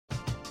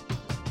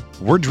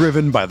We're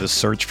driven by the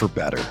search for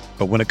better.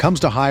 But when it comes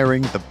to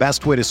hiring, the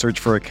best way to search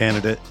for a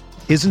candidate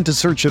isn't to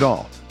search at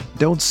all.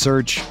 Don't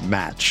search,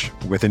 match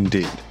with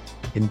Indeed.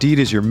 Indeed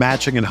is your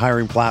matching and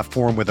hiring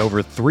platform with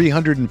over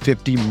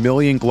 350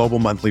 million global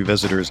monthly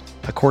visitors,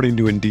 according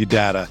to Indeed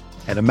data,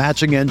 and a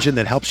matching engine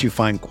that helps you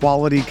find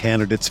quality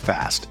candidates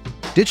fast.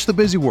 Ditch the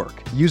busy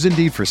work. Use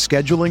Indeed for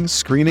scheduling,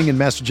 screening, and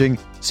messaging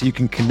so you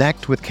can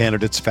connect with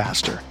candidates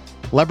faster.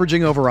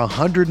 Leveraging over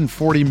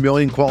 140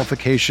 million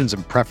qualifications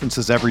and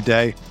preferences every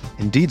day,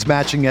 Indeed's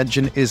matching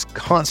engine is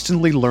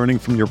constantly learning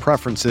from your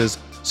preferences,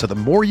 so the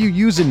more you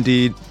use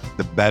Indeed,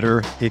 the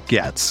better it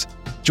gets.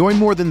 Join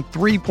more than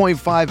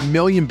 3.5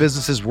 million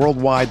businesses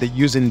worldwide that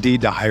use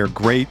Indeed to hire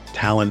great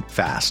talent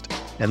fast.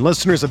 And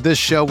listeners of this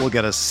show will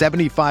get a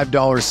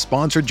 $75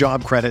 sponsored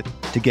job credit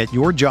to get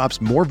your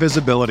jobs more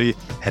visibility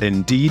at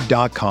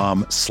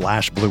Indeed.com/Blue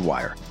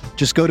Wire.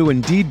 Just go to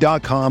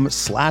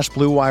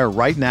Indeed.com/Blue Wire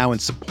right now and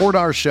support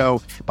our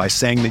show by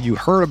saying that you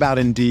heard about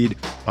Indeed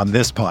on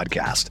this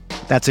podcast.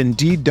 That's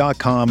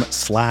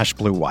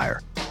Indeed.com/Blue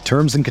Wire.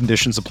 Terms and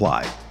conditions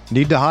apply.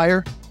 Need to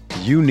hire?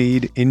 You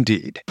need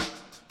Indeed.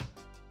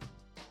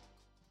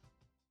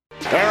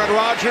 Aaron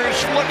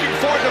Rodgers looking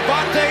for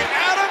Devontae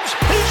Adams.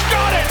 He's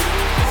got it.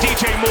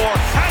 DJ Moore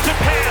has a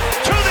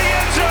pass to the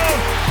end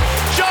zone.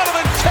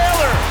 Jonathan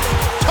Taylor,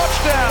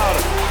 touchdown.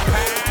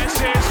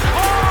 Pass is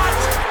caught.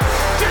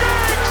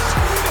 Diggs,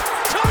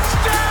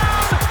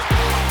 touchdown.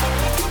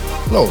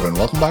 Hello everyone,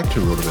 welcome back to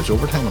RotoViz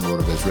Overtime on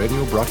RotoViz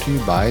Radio, brought to you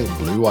by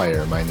Blue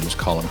Wire. My name is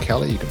Colin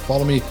Kelly. You can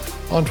follow me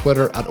on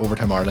Twitter at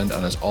Overtime Ireland,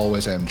 and as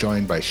always, I am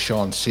joined by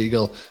Sean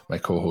Siegel, my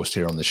co-host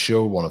here on the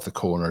show, one of the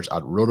co-owners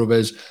at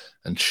RotoViz.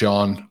 And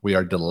Sean, we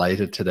are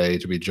delighted today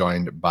to be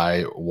joined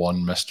by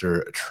one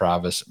Mr.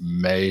 Travis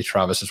May.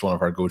 Travis is one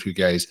of our go-to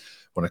guys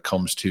when it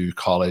comes to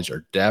college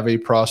or Devy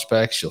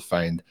prospects. You'll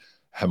find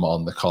him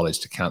on the College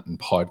to Canton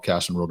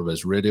podcast on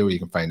RotoViz Radio. You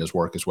can find his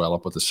work as well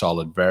up with the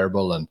Solid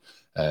Variable and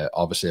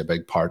obviously a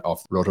big part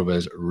of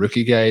RotoViz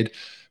Rookie Guide.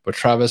 But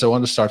Travis, I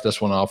want to start this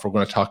one off. We're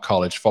going to talk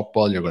college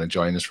football. You're going to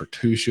join us for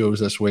 2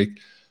 shows this week.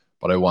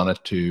 But I wanted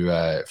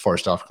to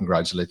first off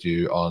congratulate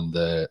you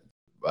on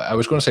I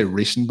was going to say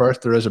recent birth.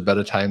 There is a bit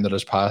of time that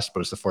has passed, but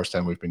it's the first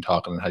time we've been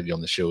talking and had you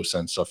on the show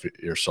since of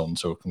your son.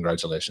 So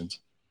congratulations.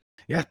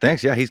 Yeah,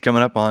 thanks. Yeah, he's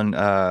coming up on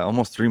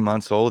almost 3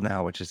 months old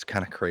now, which is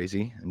kind of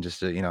crazy. And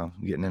just, getting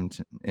him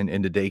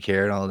into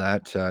daycare and all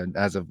that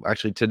as of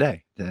actually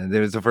today.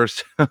 It was the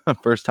first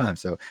time.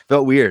 So it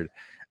felt weird.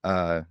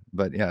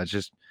 But yeah, it's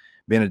just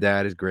being a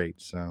dad is great.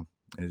 So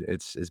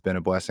it's been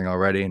a blessing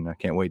already. And I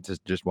can't wait to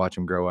just watch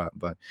him grow up.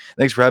 But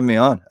thanks for having me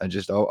on.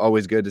 Just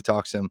always good to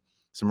talk some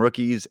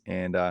rookies.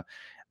 And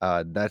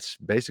that's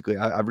basically,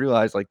 I've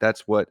realized like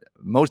that's what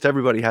most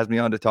everybody has me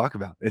on to talk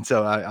about. And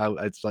so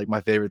it's like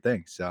my favorite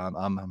thing. So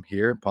I'm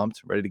here,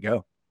 pumped, ready to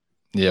go.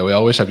 Yeah, we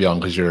always have you on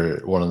because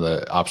you're one of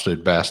the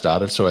absolute best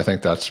at it. So I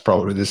think that's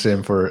probably the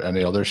same for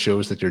any other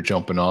shows that you're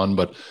jumping on.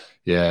 But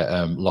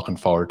yeah, looking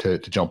forward to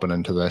jumping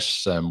into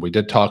this. We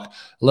did talk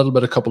a little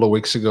bit a couple of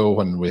weeks ago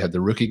when we had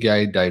the rookie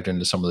guide, dived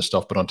into some of the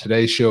stuff. But on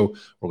today's show,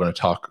 we're going to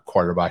talk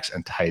quarterbacks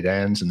and tight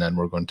ends. And then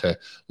we're going to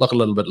look a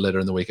little bit later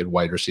in the week at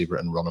wide receiver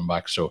and running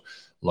back. So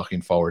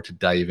looking forward to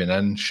diving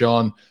in.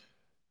 Sean,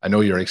 I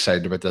know you're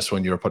excited about this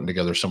one. You were putting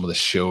together some of the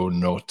show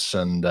notes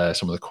and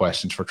some of the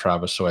questions for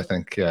Travis. So I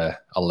think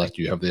I'll let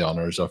you have the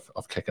honors of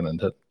kicking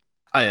into it.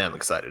 I am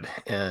excited.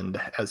 And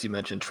as you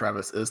mentioned,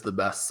 Travis is the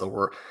best. So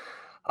we're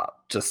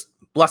just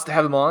blessed to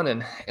have him on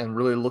and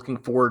really looking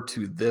forward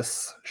to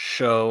this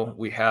show.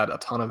 We had a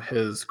ton of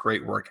his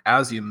great work,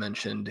 as you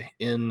mentioned,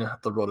 in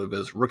the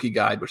RotoViz Rookie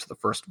Guide, which is the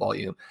first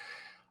volume.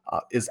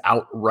 Is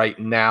out right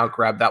now.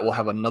 Grab that. We'll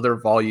have another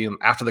volume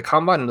after the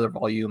combine, another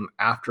volume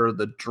after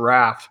the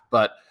draft.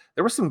 But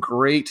there was some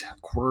great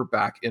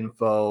quarterback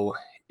info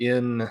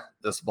in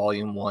this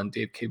volume 1.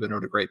 Dave Cabin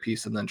wrote a great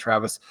piece. And then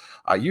Travis,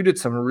 you did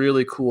some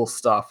really cool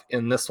stuff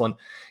in this one.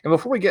 And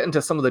before we get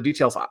into some of the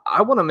details,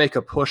 I want to make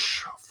a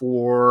push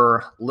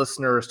for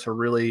listeners to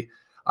really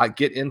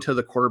get into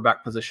the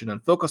quarterback position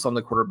and focus on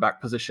the quarterback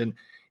position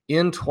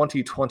in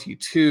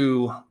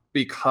 2022,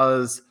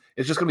 because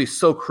it's just going to be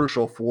so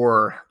crucial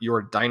for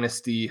your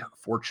dynasty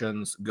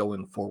fortunes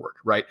going forward,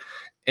 right?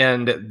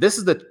 And this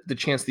is the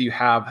chance that you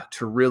have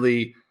to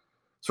really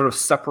sort of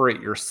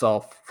separate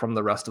yourself from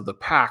the rest of the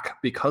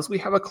pack, because we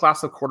have a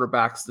class of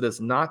quarterbacks that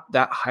is not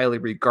that highly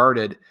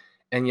regarded,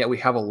 and yet we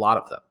have a lot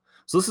of them.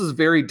 So this is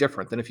very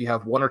different than if you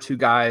have 1 or 2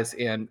 guys,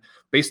 and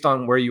based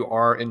on where you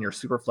are in your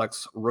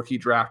Superflex rookie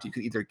draft, you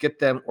could either get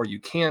them or you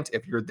can't.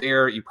 If you're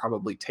there, you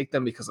probably take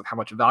them because of how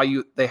much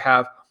value they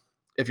have.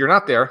 If you're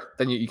not there,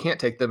 then you can't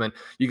take them and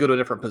you go to a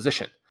different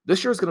position.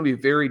 This year is going to be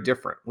very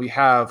different. We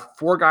have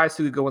 4 guys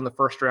who could go in the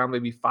first round,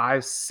 maybe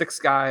 5, 6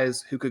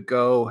 guys who could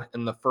go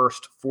in the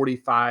first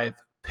 45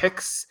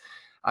 picks.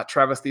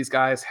 Travis, these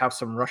guys have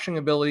some rushing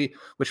ability,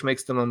 which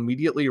makes them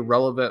immediately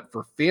relevant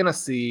for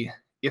fantasy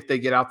if they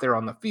get out there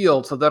on the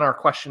field. So then our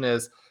question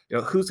is,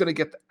 who's going to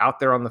get out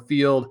there on the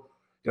field?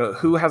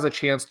 Who has a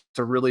chance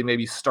to really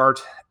maybe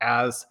start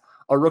as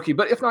a rookie,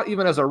 but if not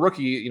even as a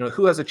rookie,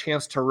 who has a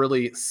chance to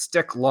really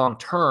stick long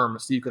term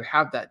so you could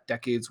have that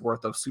decade's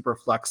worth of super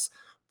flex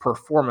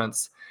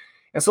performance.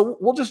 And so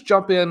we'll just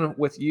jump in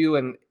with you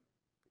and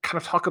kind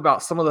of talk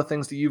about some of the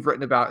things that you've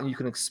written about, and you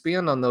can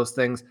expand on those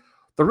things.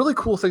 The really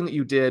cool thing that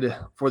you did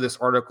for this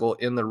article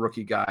in the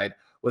rookie guide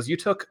was you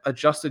took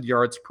adjusted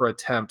yards per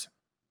attempt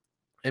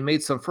and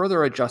made some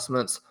further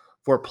adjustments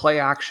for play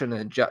action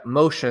and jet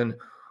motion,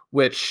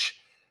 which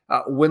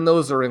when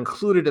those are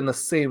included in the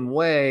same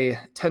way,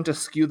 tend to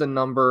skew the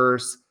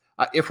numbers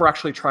if we're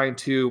actually trying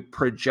to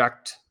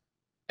project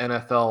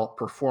NFL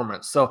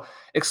performance. So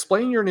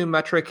explain your new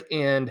metric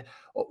and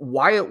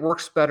why it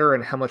works better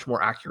and how much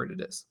more accurate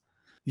it is.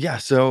 Yeah,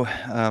 so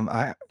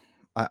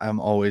I'm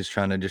always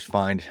trying to just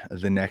find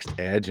the next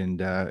edge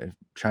and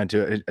trying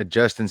to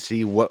adjust and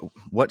see what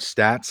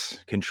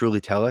stats can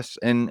truly tell us.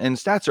 And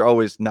stats are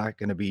always not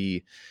going to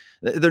be,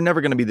 they're never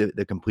going to be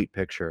the complete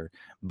picture.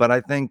 But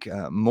I think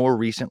more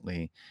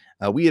recently,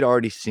 we had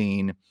already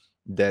seen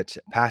that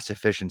pass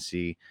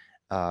efficiency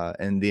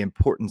and the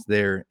importance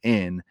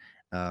therein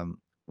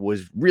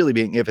was really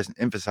being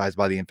emphasized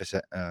by the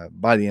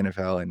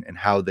NFL and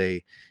how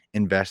they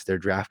invest their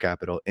draft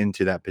capital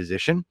into that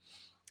position.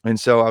 And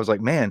so I was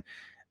like, man,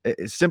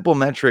 simple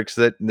metrics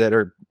that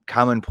are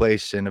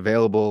commonplace and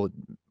available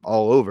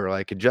all over,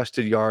 like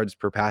adjusted yards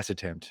per pass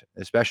attempt,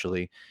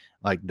 especially,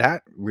 like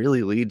that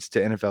really leads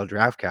to NFL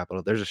draft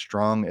capital. There's a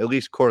strong, at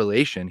least,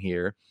 correlation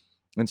here.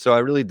 And so I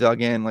really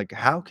dug in, like,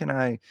 how can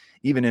I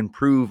even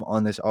improve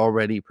on this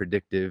already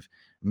predictive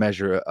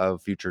measure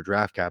of future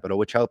draft capital,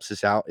 which helps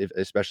us out,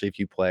 especially if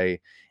you play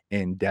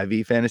in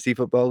Devy fantasy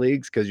football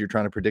leagues, because you're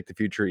trying to predict the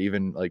future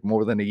even like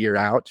more than a year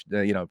out,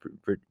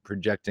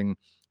 projecting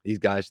these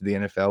guys to the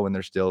NFL when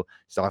they're still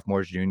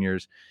sophomores,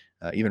 juniors,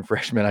 even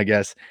freshmen, I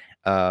guess,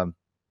 to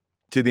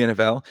the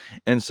NFL.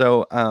 And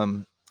so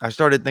I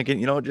started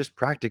thinking, just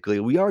practically,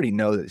 we already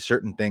know that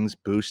certain things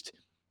boost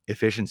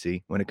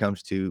efficiency when it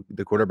comes to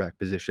the quarterback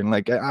position.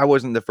 Like, I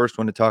wasn't the first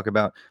one to talk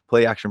about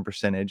play action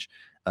percentage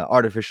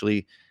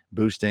artificially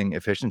boosting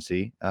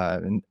efficiency,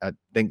 and I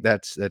think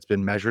that's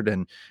been measured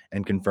and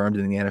confirmed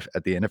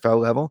at the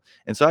NFL level.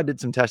 And so I did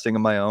some testing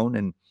of my own,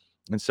 and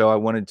so I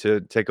wanted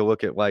to take a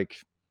look at, like,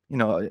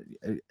 a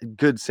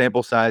good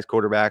sample size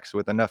quarterbacks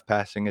with enough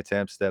passing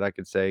attempts that I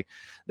could say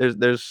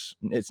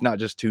it's not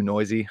just too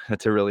noisy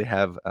to really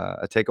have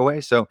a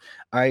takeaway. So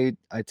I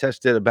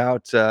tested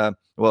about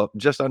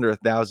just under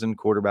 1,000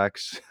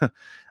 quarterbacks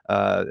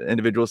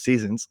individual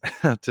seasons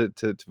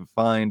to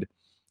find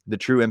the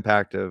true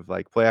impact of,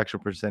 like, play action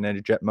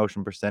percentage, jet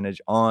motion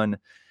percentage on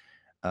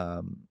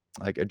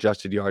like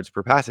adjusted yards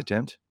per pass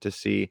attempt, to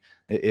see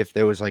if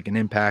there was like an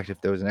impact, if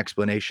there was an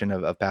explanation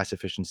of pass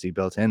efficiency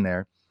built in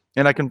there.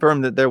 And I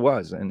confirmed that there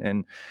was,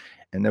 and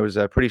there was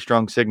a pretty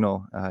strong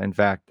signal, in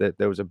fact, that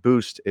there was a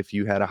boost if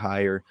you had a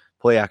higher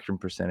play action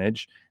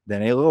percentage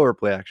than a lower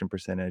play action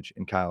percentage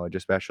in college,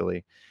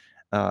 especially.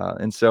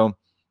 And so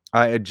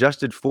I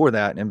adjusted for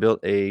that and built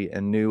a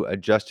new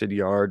adjusted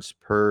yards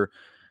per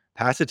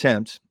pass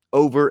attempt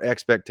over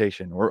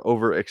expectation, or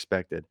over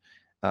expected.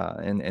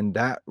 And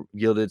that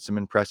yielded some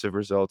impressive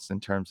results in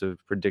terms of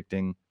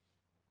predicting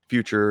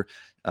future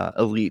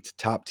elite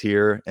top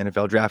tier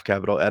NFL draft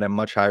capital at a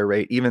much higher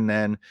rate even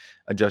than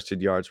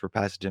adjusted yards per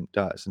pass attempt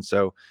does. And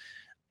so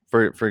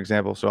for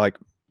example, so like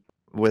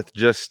with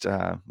just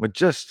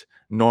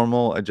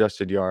normal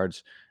adjusted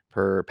yards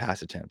per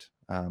pass attempt,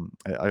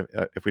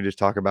 if we just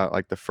talk about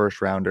like the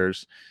first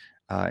rounders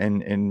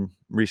in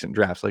recent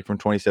drafts, like from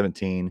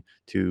 2017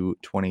 to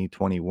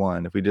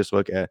 2021, if we just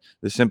look at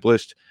the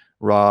simplest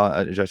raw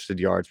adjusted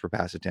yards per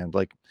pass attempt,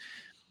 like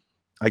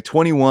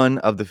 21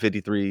 of the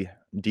 53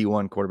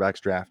 D1 quarterbacks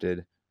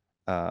drafted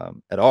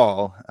at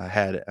all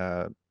had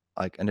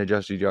like an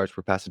adjusted yards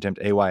per pass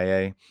attempt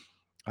AYA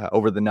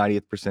over the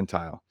 90th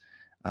percentile.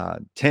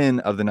 10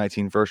 of the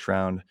 19 first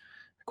round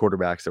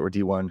quarterbacks that were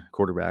D1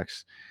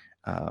 quarterbacks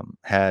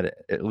had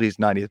at least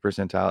 90th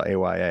percentile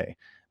AYA.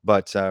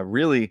 But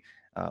really,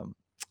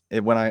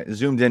 when I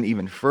zoomed in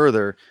even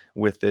further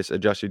with this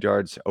adjusted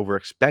yards over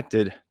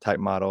expected type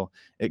model,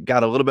 it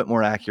got a little bit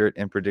more accurate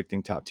in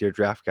predicting top tier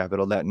draft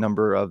capital. That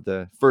number of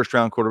the first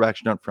round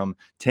quarterbacks jumped from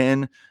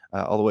 10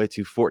 all the way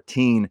to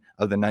 14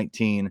 of the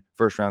 19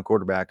 first round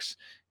quarterbacks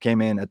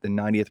came in at the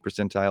 90th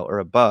percentile or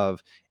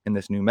above in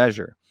this new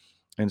measure.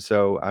 And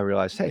so I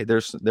realized, hey,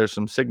 there's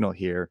some signal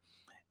here.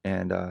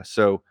 And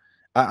so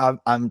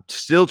I'm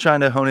still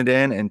trying to hone it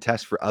in and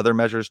test for other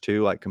measures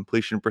too, like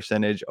completion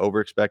percentage, over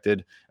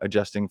expected,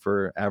 adjusting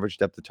for average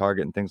depth of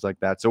target and things like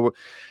that. So we're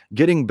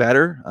getting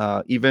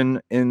better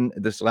even in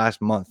this last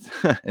month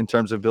in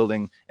terms of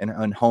building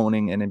and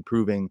honing and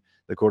improving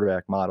the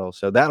quarterback model.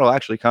 So that'll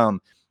actually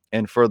come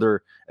in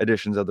further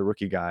editions of the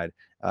rookie guide,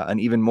 an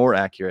even more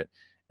accurate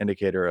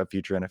indicator of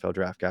future NFL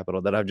draft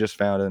capital that I've just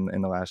found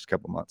in the last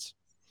couple months.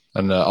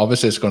 And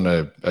obviously it's going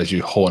to, as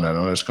you hone in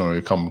on it, it's going to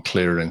become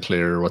clearer and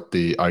clearer what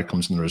the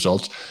outcomes and the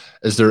results.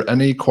 Is there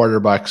any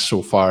quarterbacks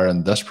so far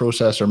in this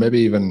process, or maybe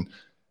even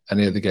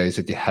any of the guys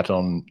that you hit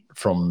on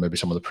from maybe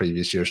some of the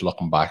previous years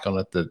looking back on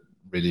it, that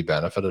really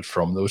benefited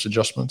from those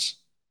adjustments?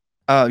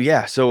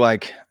 Yeah. So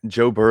like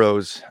Joe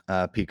Burrow's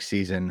peak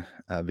season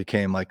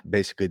became like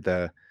basically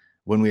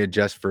when we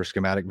adjust for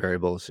schematic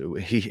variables,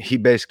 he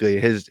basically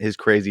his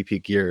crazy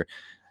peak year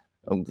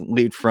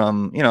lead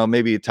from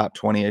maybe top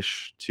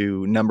 20ish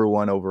to number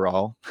one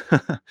overall,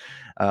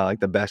 like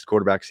the best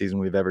quarterback season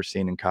we've ever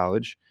seen in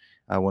college.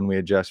 When we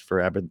adjust for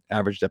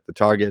average depth of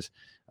target,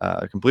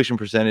 completion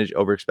percentage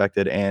over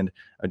expected, and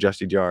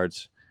adjusted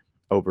yards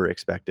over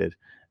expected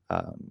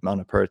on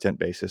a per attempt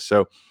basis.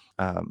 So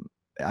um,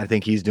 I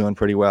think he's doing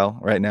pretty well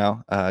right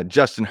now.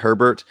 Justin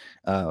Herbert,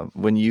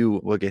 when you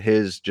look at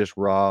his just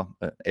raw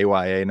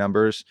AYA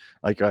numbers,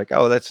 like you're like,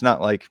 oh, that's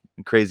not like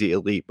crazy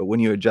elite. But when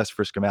you adjust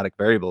for schematic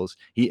variables,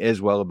 he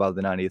is well above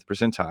the 90th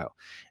percentile.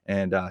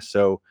 And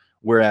so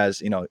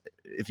whereas,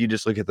 if you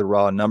just look at the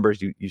raw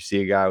numbers, you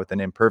see a guy with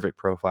an imperfect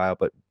profile.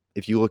 But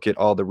if you look at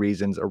all the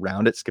reasons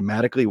around it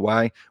schematically,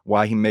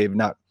 why he may have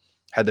not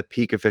had the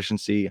peak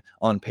efficiency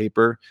on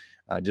paper,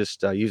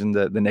 just using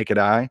the naked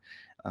eye,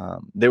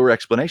 there were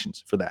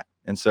explanations for that.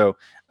 And so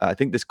I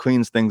think this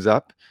cleans things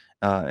up,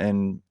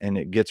 and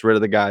it gets rid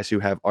of the guys who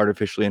have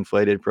artificially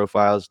inflated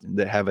profiles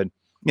that have an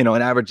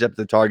average depth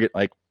of target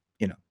like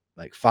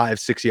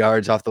 5-6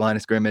 yards off the line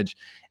of scrimmage,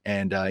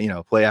 and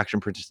play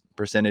action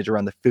percentage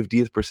around the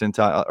 50th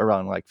percentile,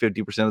 around like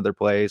 50% of their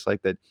plays,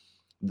 like that.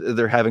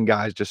 They're having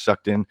guys just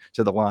sucked in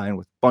to the line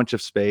with a bunch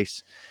of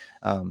space.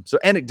 So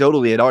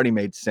anecdotally, it already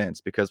made sense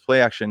because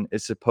play action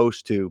is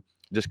supposed to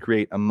just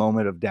create a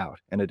moment of doubt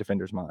in a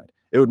defender's mind.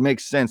 It would make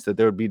sense that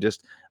there would be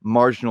just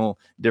marginal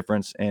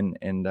difference in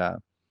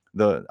the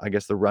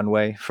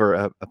runway for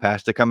a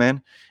pass to come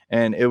in,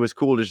 and it was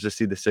cool just to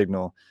see the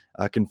signal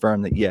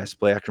confirm that yes,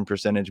 play action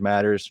percentage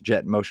matters,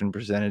 jet motion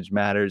percentage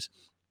matters,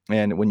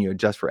 and when you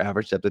adjust for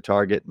average depth of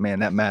target, man,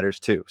 that matters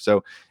too.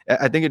 So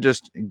I think it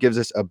just gives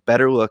us a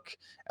better look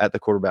at the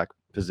quarterback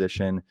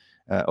position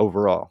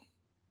overall.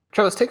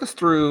 Travis, take us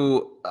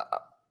through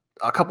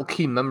a couple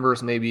key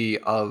members maybe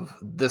of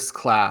this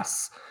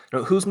class.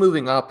 Who's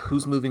moving up,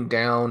 who's moving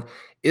down?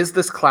 Is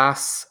this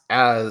class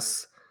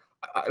as,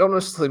 I don't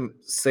necessarily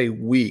say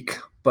weak,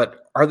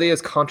 but are they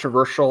as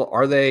controversial?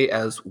 Are they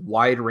as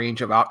wide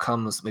range of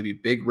outcomes, maybe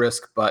big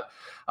risk, but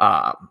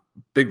uh,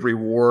 big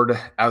reward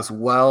as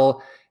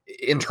well?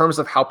 In terms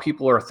of how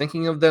people are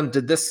thinking of them,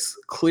 did this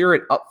clear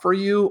it up for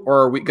you,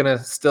 or are we going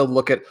to still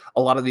look at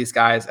a lot of these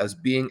guys as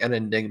being an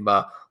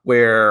enigma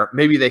where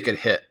maybe they could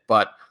hit,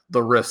 but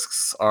the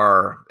risks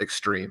are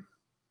extreme?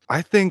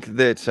 I think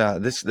that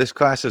this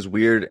class is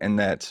weird in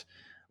that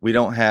we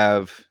don't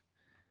have.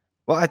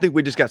 Well, I think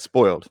we just got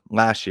spoiled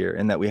last year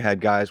in that we had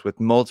guys with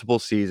multiple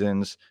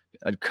seasons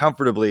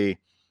comfortably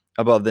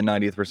above the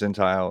 90th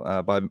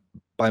percentile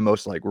by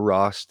most like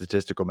raw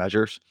statistical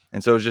measures,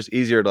 and so it's just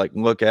easier to like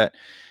look at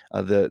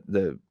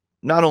the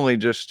not only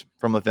just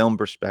from a film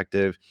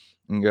perspective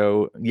and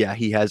go, yeah,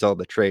 he has all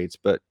the traits,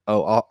 but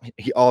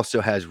he also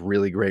has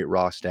really great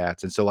raw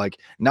stats, and so like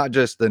not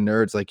just the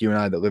nerds like you and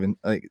I that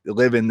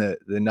live in the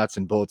nuts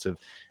and bolts of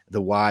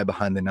the why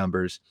behind the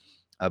numbers.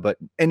 But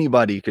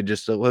anybody could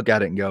just look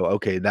at it and go,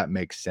 okay, that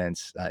makes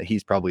sense.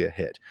 He's probably a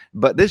hit.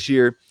 But this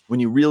year, when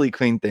you really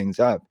clean things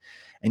up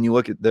and you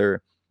look at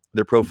their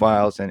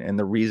profiles and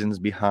the reasons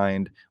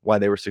behind why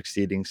they were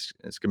succeeding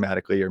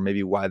schematically, or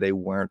maybe why they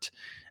weren't,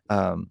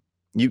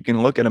 you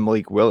can look at a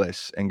Malik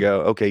Willis and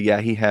go, okay,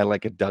 yeah, he had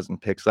like a dozen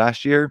picks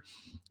last year.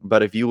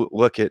 But if you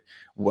look at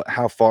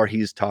how far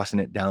he's tossing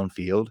it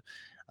downfield,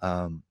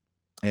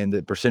 and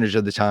the percentage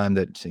of the time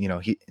that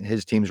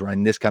his team's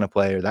running this kind of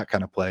play or that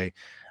kind of play,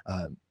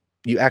 uh,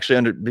 you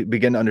actually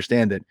begin to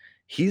understand that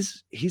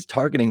he's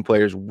targeting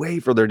players way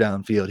further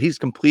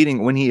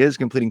downfield. When he is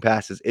completing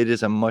passes, it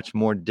is a much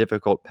more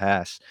difficult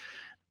pass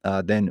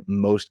than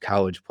most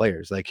college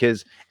players. Like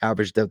his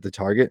average depth of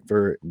target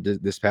for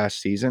this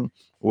past season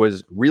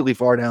was really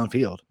far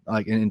downfield.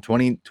 Like in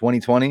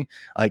 2020,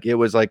 like it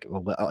was like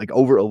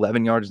over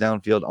 11 yards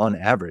downfield on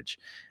average,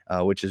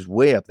 which is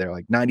way up there,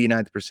 like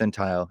 99th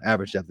percentile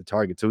average depth of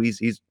target. So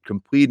he's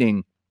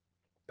completing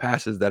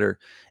passes that are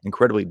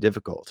incredibly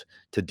difficult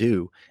to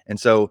do. And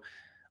so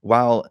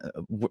while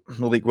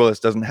Malik Willis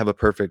doesn't have a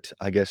perfect,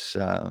 I guess,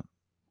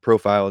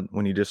 profile,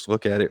 when you just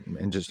look at it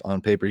and just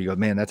on paper, you go,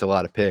 man, that's a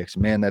lot of picks.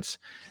 Man, that's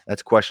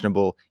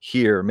questionable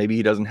here. Maybe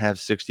he doesn't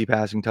have 60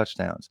 passing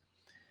touchdowns.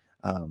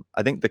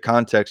 I think the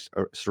context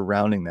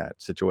surrounding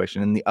that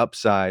situation and the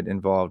upside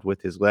involved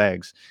with his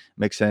legs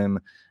makes him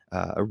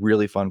a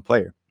really fun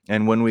player.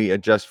 And when we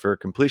adjust for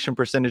completion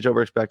percentage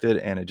over expected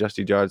and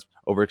adjusted yards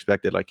over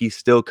expected, like he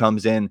still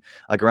comes in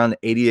like around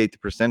the 88th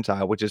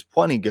percentile, which is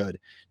plenty good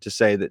to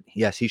say that,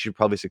 yes, he should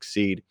probably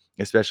succeed,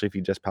 especially if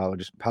he just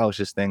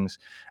polishes things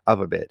up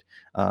a bit.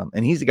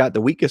 And he's got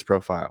the weakest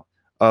profile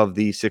of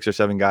the 6 or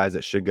 7 guys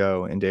that should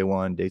go in day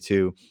one, day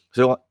two.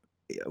 So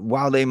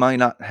while they might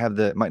not have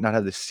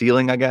the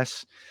ceiling, I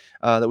guess,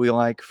 that we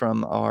like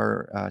from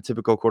our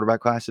typical quarterback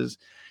classes,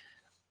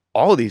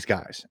 all of these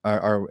guys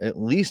are at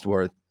least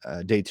worth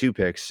day 2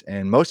 picks,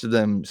 and most of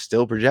them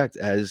still project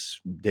as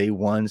day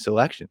 1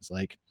 selections.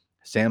 Like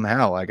Sam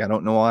Howell, like, I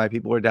don't know why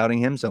people are doubting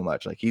him so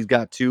much. Like, he's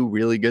got 2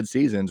 really good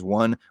seasons,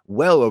 one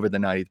well over the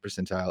 90th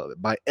percentile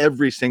by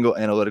every single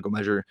analytical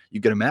measure you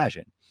could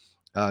imagine.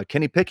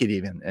 Kenny Pickett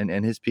even,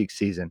 and his peak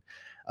season,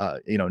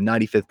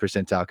 95th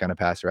percentile kind of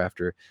passer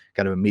after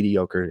kind of a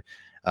mediocre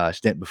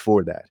stint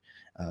before that.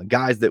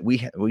 Guys that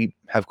we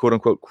have quote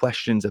unquote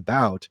questions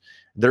about,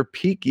 their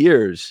peak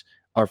years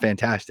are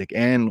fantastic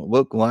and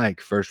look like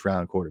first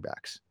round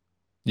quarterbacks.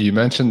 You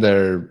mentioned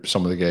there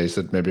some of the guys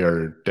that maybe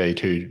are day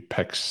 2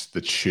 picks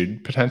that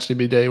should potentially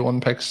be day 1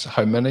 picks.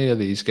 How many of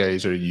these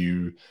guys are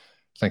you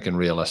thinking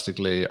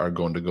realistically are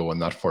going to go in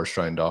that first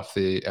round off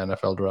the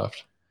NFL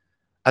draft?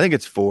 I think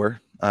it's 4.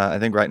 I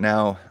think right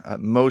now,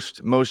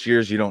 most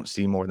years you don't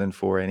see more than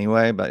 4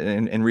 anyway. But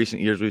in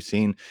recent years, we've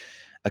seen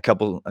a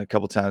couple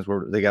times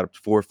where they got up to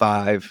 4 or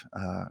 5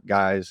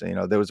 guys.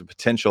 There was a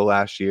potential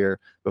last year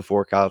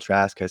before Kyle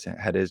Trask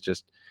had his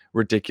just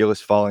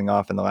ridiculous falling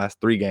off in the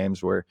last 3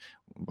 games where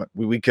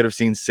we could have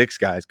seen 6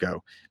 guys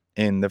go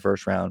in the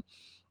first round.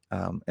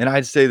 And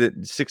I'd say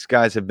that 6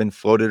 guys have been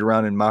floated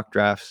around in mock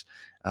drafts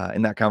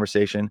in that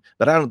conversation.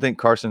 But I don't think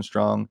Carson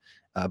Strong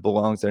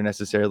belongs there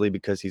necessarily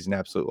because he's an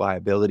absolute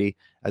liability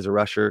as a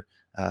rusher.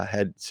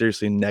 Had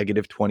seriously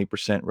negative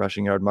 20%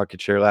 rushing yard market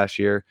share last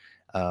year.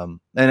 And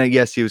I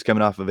guess he was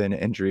coming off of an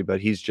injury, but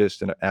he's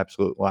just an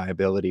absolute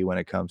liability when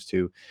it comes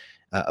to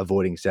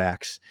avoiding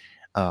sacks.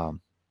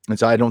 And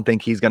so I don't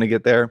think he's going to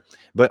get there.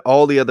 But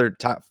all the other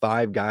top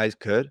 5 guys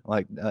could,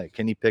 like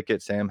Kenny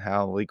Pickett, Sam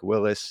Howell, Malik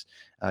Willis,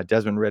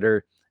 Desmond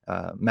Ridder,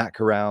 Matt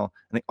Corral.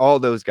 I think all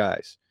those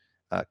guys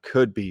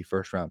could be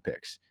first-round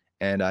picks.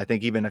 And I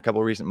think even a couple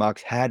of recent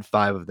mocks had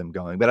 5 of them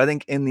going. But I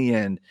think in the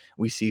end,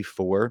 we see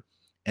 4.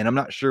 And I'm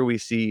not sure we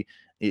see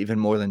even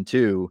more than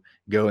 2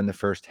 go in the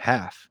first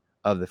half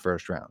of the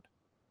first round.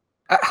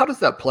 How does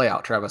that play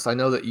out, Travis? I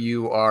know that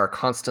you are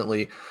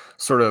constantly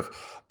sort of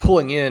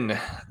pulling in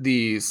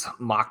these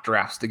mock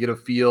drafts to get a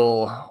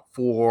feel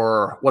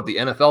for what the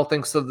NFL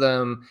thinks of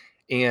them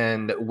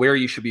and where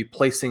you should be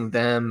placing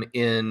them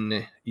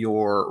in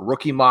your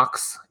rookie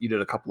mocks. You did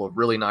a couple of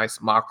really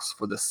nice mocks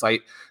for the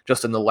site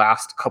just in the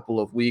last couple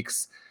of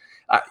weeks.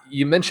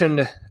 You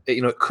mentioned,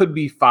 it could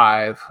be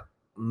 5.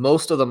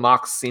 Most of the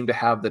mocks seem to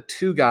have the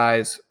 2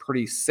 guys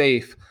pretty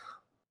safe.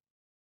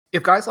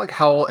 If guys like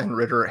Howell and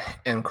Ridder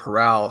and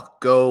Corral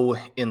go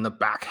in the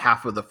back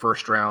half of the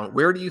first round,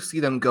 where do you see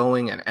them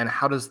going, and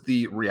how does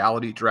the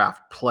reality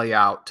draft play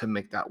out to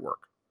make that work?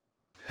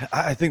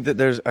 I think that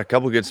there's a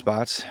couple good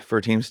spots for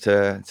teams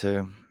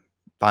to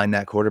find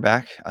that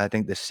quarterback. I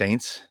think the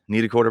Saints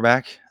need a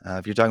quarterback.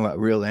 If you're talking about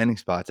real landing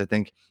spots, I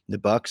think the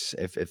Bucs,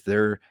 if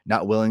they're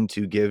not willing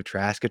to give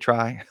Trask a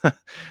try,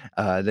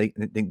 they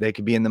think they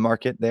could be in the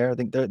market there. I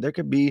think there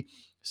could be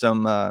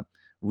some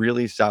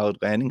really solid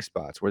landing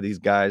spots where these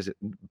guys,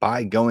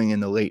 by going in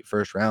the late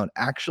first round,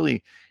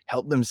 actually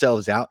help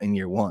themselves out in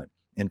year 1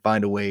 and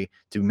find a way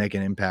to make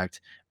an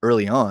impact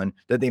early on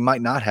that they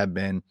might not have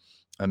been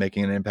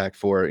making an impact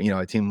for,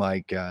 a team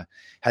like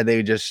had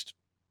they just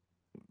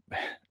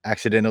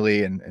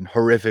accidentally and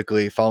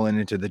horrifically fallen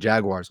into the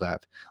Jaguars'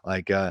 lap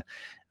like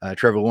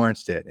Trevor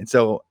Lawrence did. And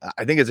so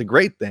I think it's a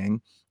great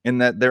thing in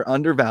that they're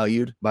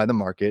undervalued by the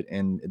market,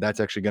 and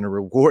that's actually going to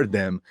reward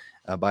them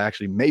by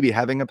actually maybe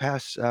having a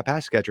pass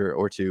catcher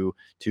or two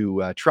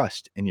to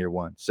trust in year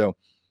 1. So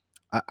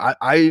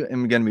I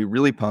am going to be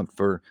really pumped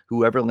for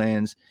whoever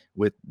lands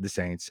with the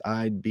Saints.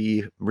 I'd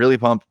be really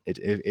pumped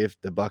if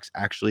the Bucs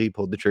actually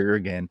pulled the trigger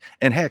again.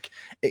 And heck,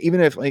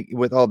 even if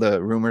with all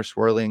the rumors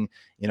swirling,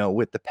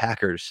 with the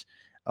Packers,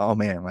 oh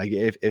man,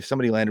 if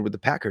somebody landed with the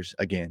Packers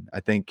again, I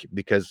think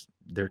because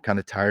they're kind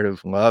of tired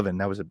of Love, and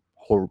that was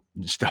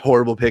just a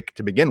horrible pick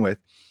to begin with,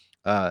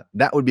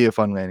 that would be a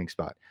fun landing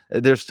spot.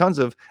 There's tons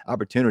of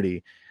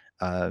opportunity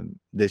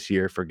this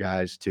year for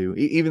guys to,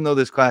 even though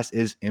this class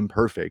is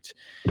imperfect,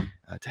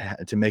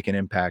 to make an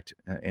impact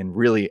and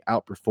really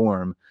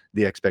outperform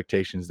the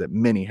expectations that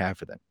many have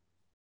for them.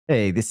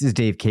 Hey, this is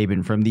Dave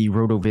Cabin from the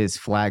RotoViz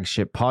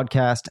flagship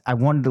podcast. I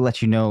wanted to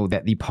let you know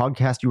that the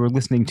podcast you are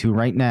listening to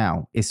right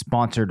now is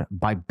sponsored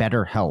by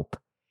BetterHelp.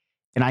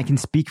 And I can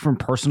speak from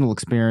personal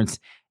experience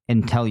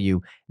and tell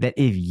you that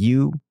if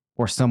you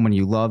or someone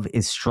you love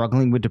is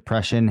struggling with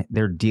depression,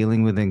 they're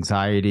dealing with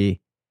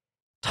anxiety,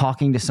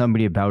 talking to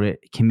somebody about it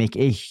can make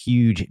a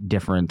huge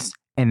difference.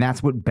 And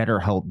that's what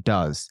BetterHelp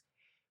does.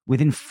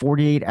 Within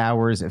 48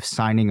 hours of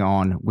signing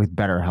on with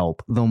BetterHelp,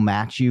 they'll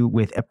match you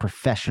with a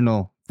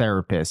professional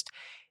therapist.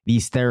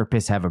 These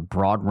therapists have a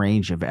broad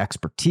range of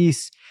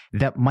expertise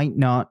that might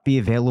not be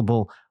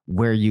available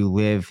where you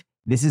live.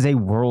 This is a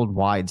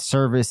worldwide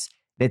service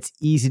that's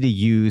easy to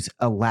use,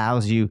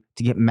 allows you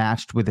to get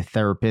matched with a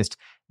therapist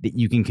that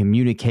you can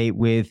communicate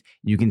with.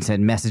 You can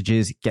send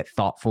messages, get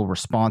thoughtful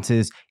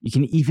responses. You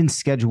can even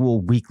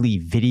schedule weekly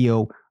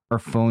video or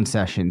phone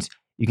sessions.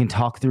 You can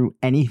talk through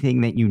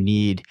anything that you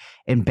need.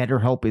 And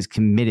BetterHelp is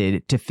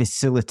committed to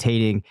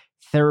facilitating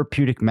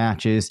therapeutic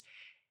matches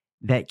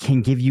that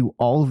can give you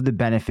all of the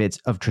benefits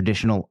of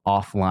traditional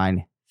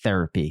offline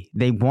therapy.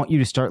 They want you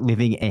to start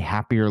living a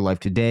happier life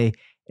today.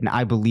 And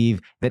I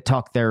believe that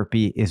talk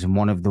therapy is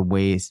one of the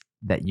ways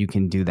that you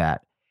can do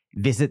that.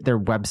 Visit their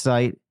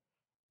website,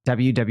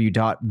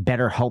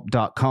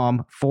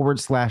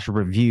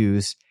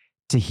 www.betterhelp.com/reviews,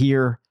 to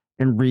hear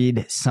and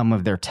read some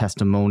of their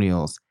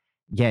testimonials.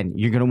 Again,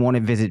 you're going to want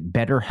to visit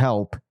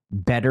BetterHelp,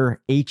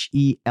 Better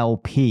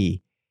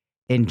H-E-L-P,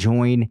 and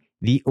join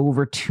the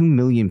over 2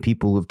 million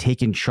people who have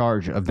taken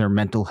charge of their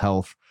mental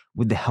health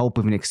with the help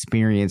of an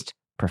experienced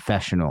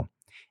professional.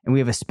 And we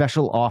have a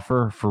special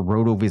offer for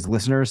RotoViz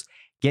listeners.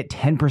 Get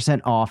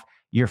 10% off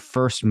your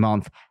first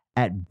month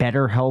at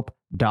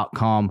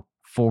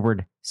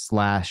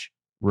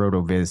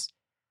betterhelp.com/RotoViz.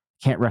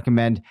 Can't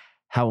recommend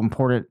how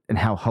important and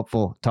how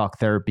helpful talk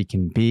therapy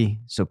can be,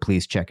 so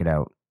please check it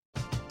out.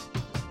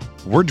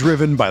 We're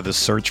driven by the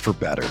search for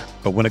better.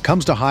 But when it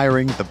comes to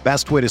hiring, the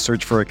best way to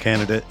search for a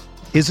candidate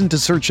isn't to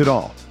search at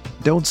all.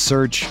 Don't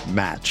search,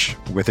 match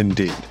with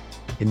Indeed.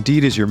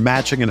 Indeed is your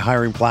matching and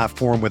hiring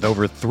platform with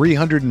over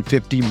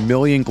 350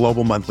 million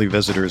global monthly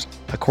visitors,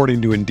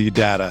 according to Indeed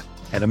data,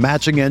 and a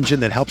matching engine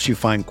that helps you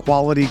find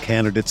quality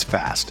candidates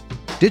fast.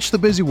 Ditch the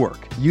busy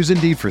work. Use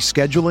Indeed for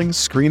scheduling,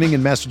 screening,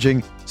 and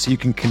messaging so you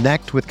can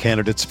connect with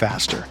candidates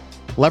faster.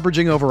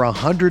 Leveraging over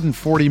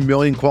 140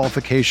 million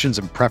qualifications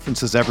and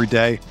preferences every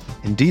day,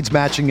 Indeed's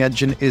matching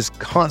engine is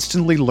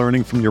constantly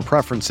learning from your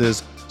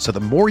preferences, so the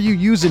more you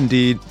use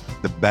Indeed,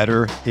 the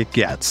better it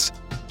gets.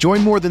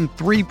 Join more than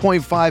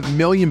 3.5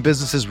 million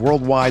businesses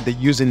worldwide that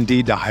use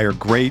Indeed to hire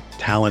great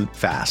talent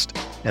fast.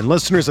 And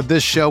listeners of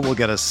this show will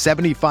get a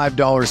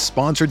 $75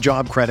 sponsored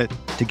job credit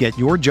to get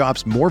your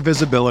jobs more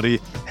visibility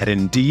at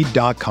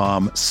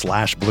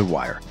Indeed.com/Blue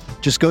Wire.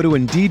 Just go to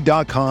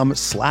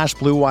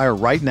Indeed.com/Blue Wire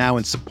right now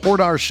and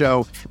support our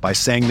show by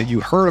saying that you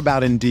heard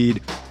about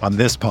Indeed on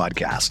this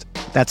podcast.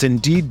 That's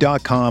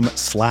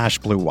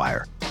Indeed.com/Blue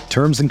Wire.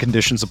 Terms and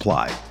conditions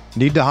apply.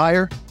 Need to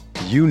hire?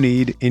 You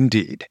need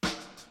Indeed.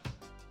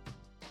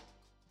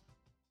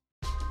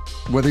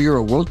 Whether you're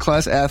a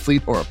world-class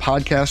athlete or a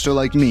podcaster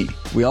like me,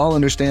 we all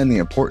understand the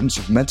importance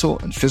of mental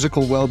and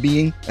physical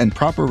well-being and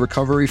proper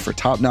recovery for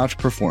top-notch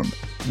performance.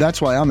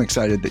 That's why I'm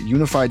excited that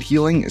Unified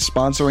Healing is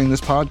sponsoring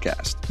this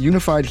podcast.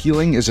 Unified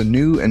Healing is a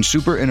new and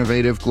super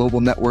innovative global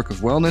network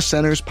of wellness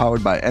centers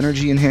powered by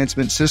Energy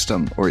Enhancement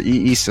System, or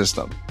EE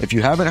System. If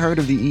you haven't heard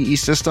of the EE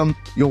System,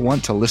 you'll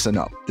want to listen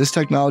up. This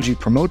technology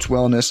promotes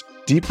wellness,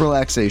 deep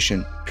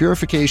relaxation,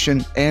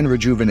 purification, and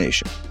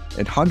rejuvenation.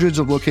 At hundreds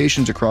of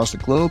locations across the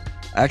globe,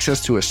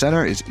 access to a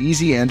center is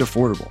easy and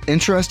affordable.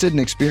 Interested in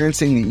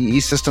experiencing the EE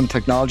System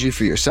technology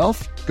for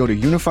yourself? Go to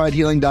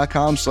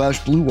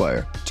unifiedhealing.com/Blue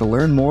Wire to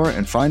learn more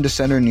and find a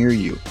center near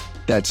you.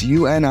 That's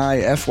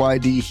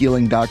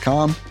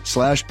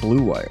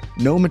UNIFYDhealing.com/Blue Wire.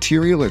 No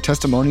material or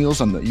testimonials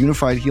on the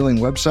Unified Healing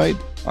website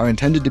are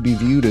intended to be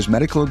viewed as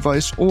medical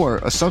advice or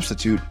a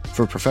substitute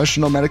for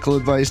professional medical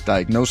advice,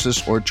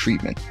 diagnosis, or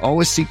treatment.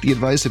 Always seek the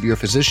advice of your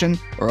physician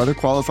or other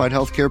qualified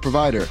healthcare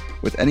provider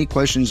with any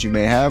questions you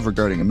may have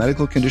regarding a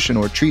medical condition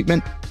or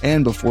treatment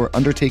and before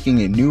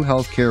undertaking a new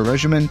healthcare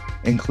regimen,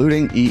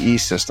 including EE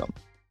System.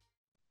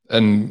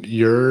 In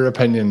your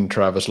opinion,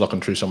 Travis,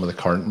 looking through some of the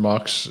current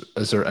mocks,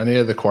 is there any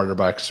of the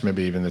quarterbacks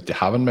maybe even that you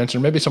haven't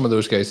mentioned, maybe some of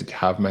those guys that you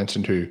have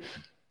mentioned who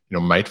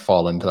might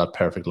fall into that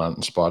perfect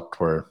landing spot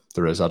where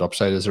there is that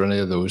upside? Is there any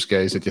of those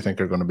guys that you think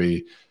are going to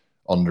be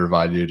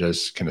undervalued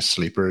as kind of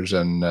sleepers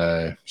and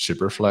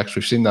Superflex?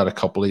 We've seen that a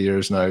couple of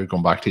years now,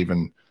 going back to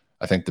even,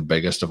 I think the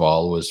biggest of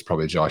all was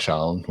probably Josh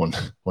Allen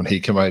when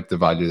he came out, the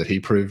value that he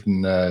proved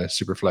in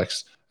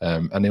Superflex.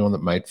 Anyone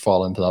that might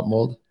fall into that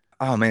mold?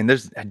 Oh man,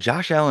 there's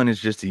Josh Allen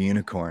is just a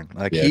unicorn.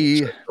 Like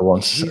it's a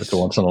once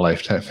in a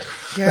lifetime.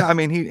 Yeah, I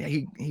mean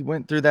he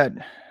went through that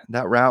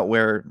route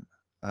where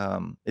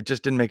it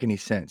just didn't make any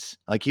sense.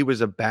 Like he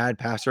was a bad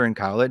passer in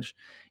college.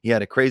 He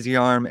had a crazy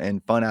arm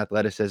and fun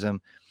athleticism,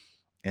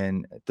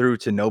 and threw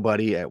to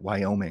nobody at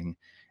Wyoming.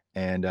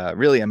 And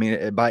really, I mean,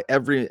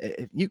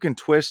 you can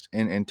twist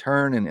and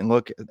turn and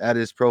look at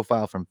his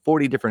profile from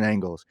 40 different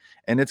angles,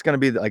 and it's going to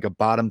be like a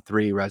bottom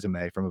 3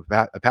 resume from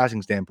a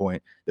passing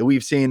standpoint that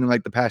we've seen in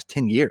like the past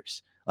 10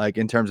 years, like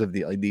in terms of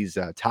these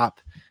top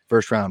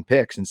first round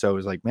picks. And so it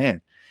was like,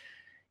 man,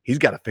 he's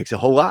got to fix a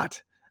whole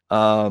lot.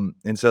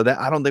 And so that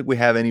I don't think we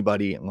have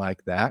anybody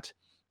like that.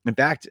 In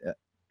fact,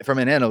 from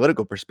an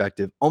analytical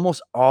perspective,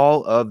 almost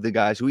all of the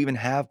guys who even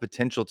have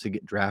potential to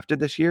get drafted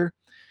this year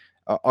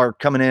are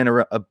coming in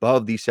or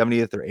above the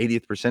 70th or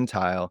 80th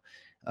percentile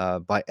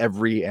by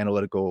every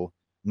analytical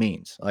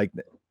means. Like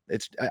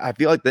I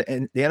feel like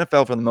the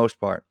NFL, for the most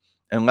part,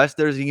 unless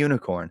there's a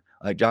unicorn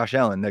like Josh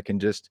Allen that can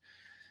just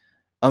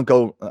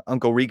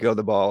Uncle Rico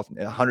the ball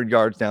 100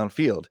 yards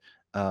downfield,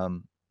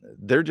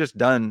 they're just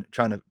done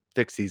trying to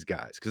fix these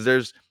guys, because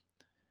there's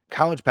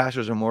college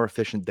passers are more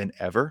efficient than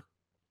ever,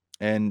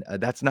 and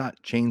that's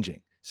not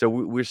changing. So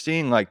we're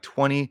seeing like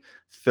 20,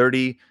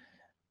 30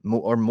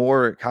 or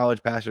more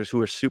college passers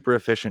who are super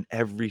efficient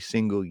every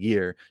single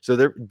year. So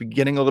they're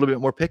getting a little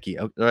bit more picky.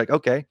 They're like,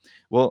 okay,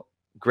 well,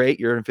 great,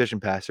 you're an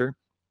efficient passer.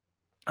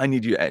 I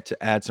need you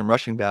to add some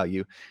rushing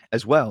value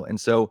as well. And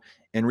so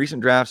in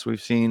recent drafts,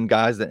 we've seen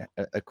guys that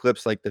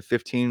eclipse like the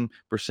 15%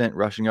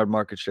 rushing yard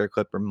market share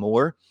clip or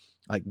more.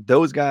 Like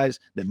those guys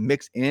that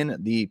mix in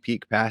the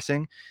peak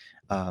passing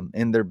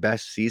in their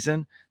best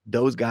season,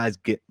 those guys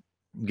get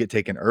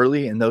taken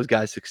early, and those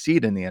guys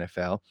succeed in the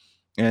NFL.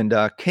 And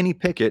Kenny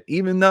Pickett,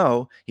 even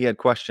though he had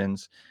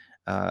questions,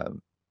 I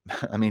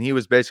mean, he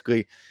was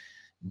basically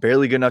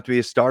barely good enough to be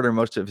a starter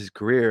most of his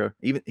career.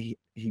 Even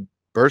he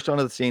burst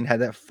onto the scene,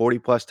 had that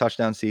 40+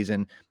 touchdown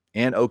season,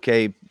 and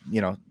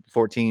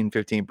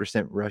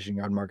 14-15% rushing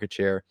yard market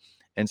share.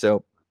 And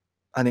so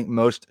I think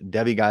most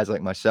Devy guys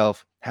like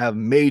myself have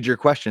major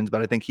questions,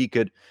 but I think he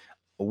could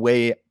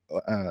way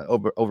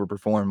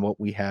overperform what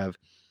we have,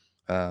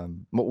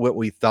 what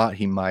we thought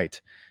he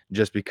might,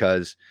 just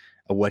because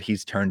of what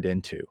he's turned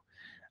into.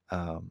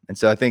 And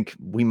so I think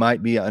we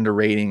might be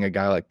underrating a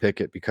guy like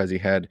Pickett because he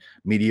had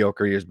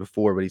mediocre years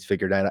before, but he's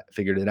figured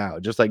it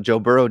out. Just like Joe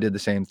Burrow did the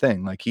same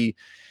thing. Like he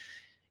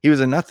was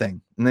a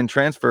nothing and then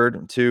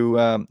transferred to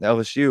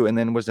LSU and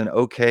then was an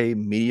okay,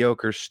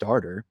 mediocre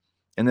starter.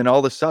 And then all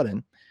of a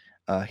sudden,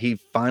 he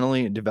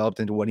finally developed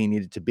into what he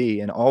needed to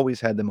be and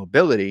always had the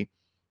mobility.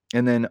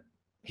 And then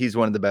he's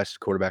one of the best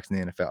quarterbacks in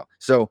the NFL.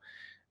 So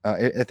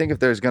I think if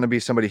there's going to be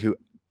somebody who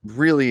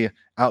really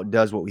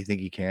outdoes what we think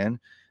he can,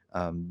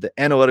 the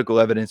analytical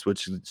evidence would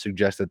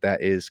suggest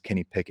that is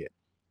Kenny Pickett.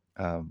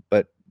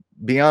 But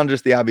beyond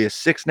just the obvious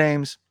 6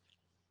 names,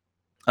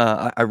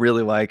 I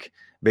really like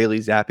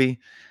Bailey Zappi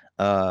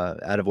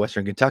out of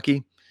Western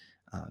Kentucky.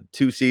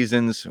 2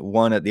 seasons,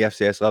 one at the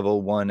FCS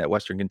level, one at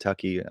Western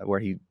Kentucky, where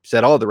he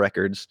set all the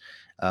records,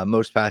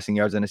 most passing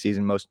yards in a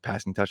season, most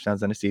passing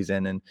touchdowns in a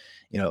season, and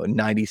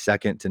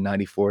 92nd to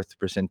 94th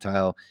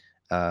percentile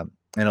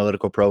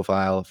analytical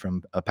profile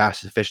from a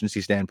pass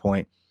efficiency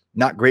standpoint.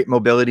 Not great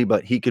mobility,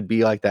 but he could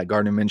be like that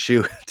Gardner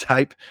Minshew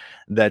type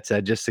that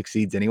just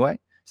succeeds anyway.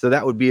 So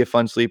that would be a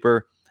fun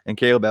sleeper. And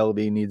Caleb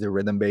Ellaby needs a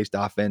rhythm-based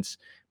offense,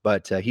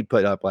 but he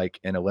put up like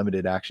in a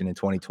limited action in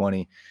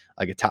 2020,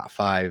 like a top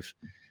 5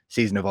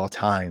 season of all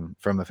time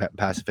from a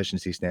pass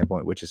efficiency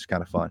standpoint, which is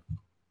kind of fun.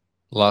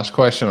 Last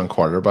question on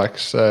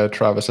quarterbacks,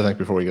 Travis, I think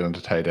before we get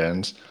into tight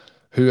ends,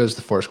 who is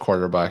the first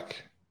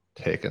quarterback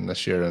taken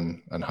this year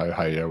and how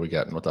high are we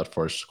getting with that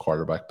first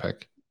quarterback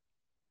pick?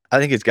 I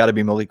think it's got to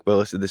be Malik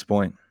Willis at this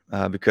point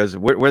because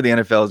where the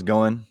NFL is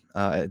going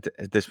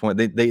at this point,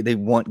 they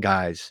want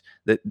guys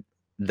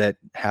that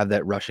have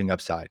that rushing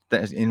upside.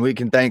 And we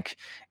can thank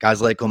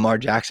guys like Lamar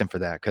Jackson for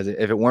that, because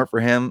if it weren't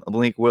for him,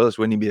 Malik Willis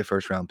wouldn't even be a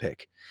first-round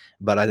pick.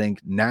 But I think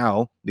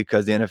now,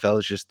 because the NFL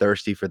is just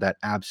thirsty for that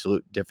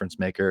absolute difference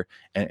maker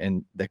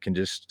and that can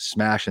just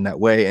smash in that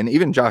way, and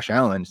even Josh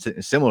Allen,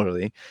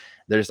 similarly,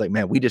 they're just like,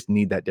 man, we just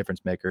need that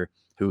difference maker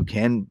who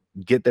can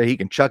get there. He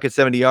can chuck it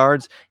 70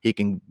 yards. He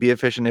can be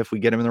efficient if we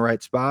get him in the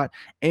right spot,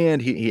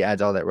 and he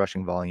adds all that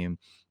rushing volume.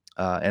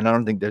 And I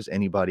don't think there's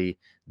anybody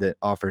that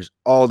offers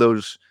all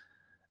those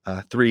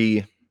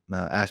 3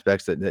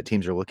 aspects that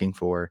teams are looking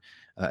for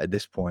at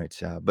this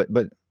point. But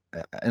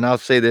and I'll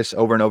say this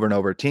over and over and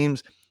over,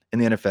 teams in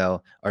the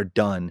NFL are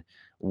done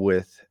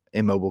with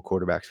immobile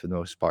quarterbacks for the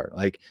most part.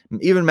 Like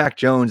even Mac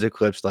Jones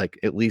eclipsed like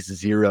at least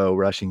 0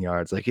 rushing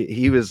yards. Like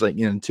he was like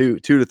 2 to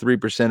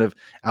 3% of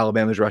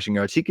Alabama's rushing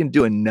yards. He can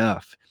do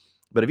enough.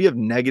 But if you have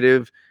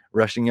negative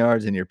rushing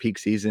yards in your peak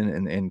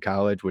season in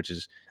college, which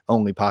is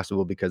only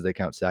possible because they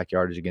count sack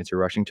yardage against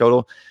your rushing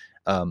total,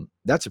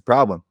 that's a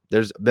problem.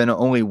 There's been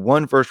only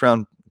one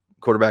first-round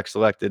quarterback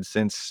selected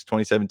since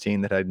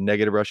 2017 that had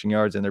negative rushing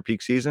yards in their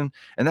peak season,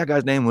 and that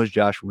guy's name was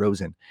Josh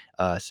Rosen.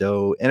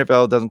 So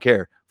NFL doesn't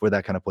care for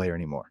that kind of player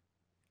anymore.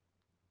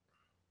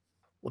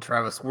 Well,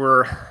 Travis,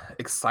 we're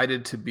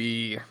excited to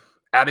be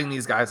adding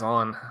these guys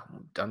on.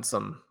 We've done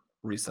some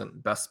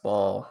recent best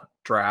ball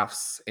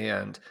drafts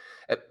and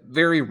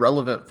very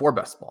relevant for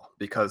best ball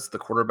because the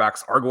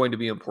quarterbacks are going to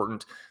be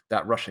important.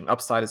 That rushing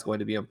upside is going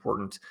to be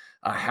important.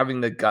 Having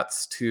the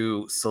guts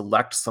to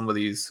select some of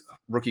these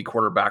rookie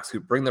quarterbacks who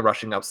bring the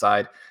rushing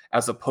upside,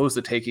 as opposed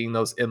to taking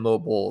those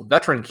immobile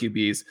veteran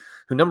QBs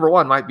who, number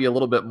one, might be a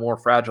little bit more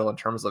fragile in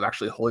terms of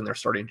actually holding their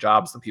starting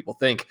jobs than people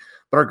think,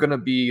 but are going to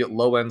be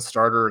low-end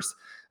starters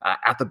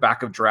at the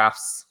back of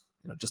drafts,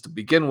 just to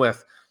begin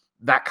with.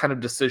 That kind of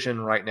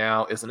decision right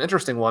now is an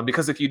interesting one,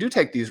 because if you do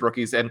take these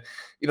rookies and,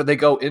 they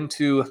go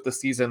into the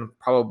season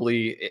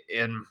probably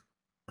in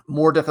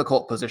more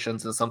difficult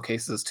positions in some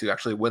cases to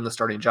actually win the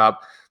starting job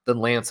than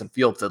Lance and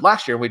Fields did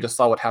last year. And we just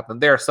saw what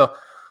happened there. So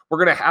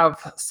we're going to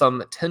have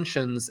some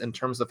tensions in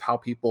terms of how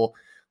people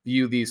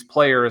view these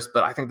players,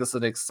 but I think this is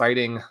an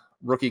exciting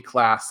rookie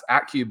class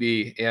at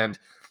QB, and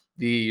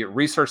the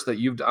research that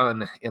you've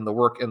done in the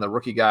work in the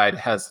rookie guide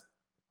has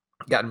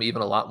gotten me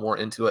even a lot more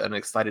into it and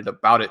excited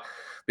about it,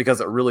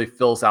 because it really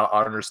fills out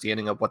our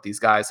understanding of what these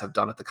guys have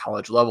done at the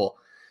college level.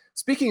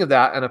 Speaking of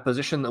that, and a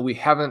position that we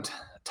haven't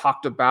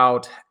talked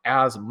about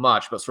as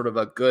much, but sort of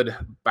a good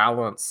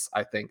balance,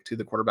 I think, to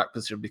the quarterback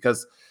position,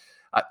 because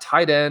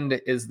tight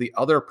end is the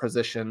other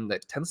position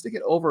that tends to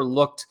get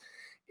overlooked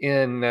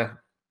in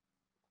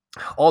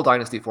all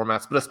dynasty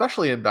formats, but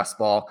especially in best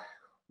ball,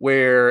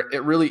 where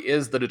it really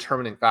is the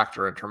determining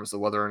factor in terms of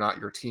whether or not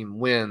your team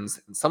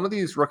wins. And some of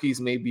these rookies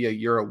may be a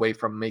year away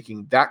from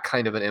making that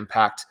kind of an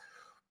impact,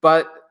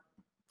 but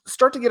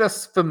start to get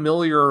us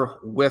familiar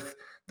with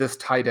this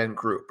tight end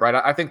group, right?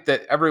 I think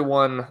that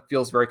everyone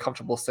feels very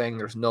comfortable saying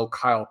there's no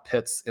Kyle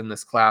Pitts in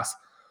this class,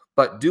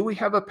 but do we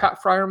have a Pat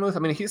Freiermuth? I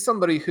mean, he's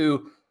somebody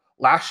who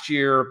last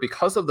year,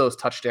 because of those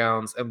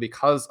touchdowns and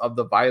because of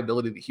the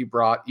viability that he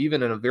brought,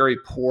 even in a very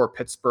poor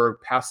Pittsburgh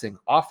passing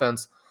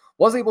offense,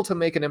 was able to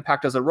make an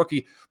impact as a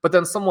rookie. But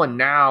then someone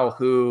now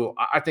who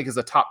I think is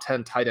a top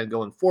 10 tight end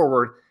going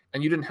forward,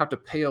 and you didn't have to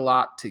pay a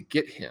lot to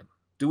get him.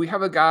 Do we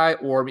have a guy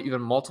or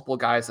even multiple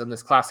guys in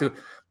this class who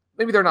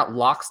maybe they're not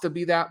locks to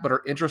be that, but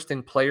are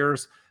interesting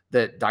players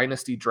that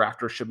dynasty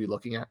drafters should be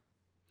looking at?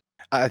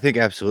 I think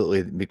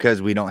absolutely,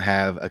 because we don't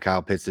have a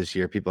Kyle Pitts this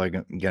year, people are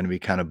going to be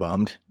kind of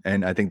bummed,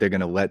 and I think they're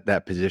going to let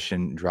that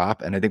position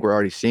drop. And I think we're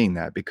already seeing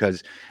that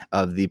because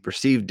of the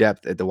perceived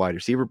depth at the wide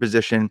receiver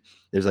position.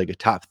 There's like a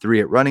top 3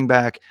 at running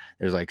back.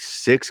 There's like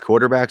 6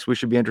 quarterbacks we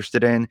should be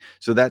interested in.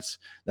 So that's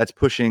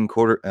pushing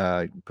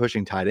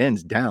pushing tight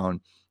ends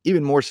down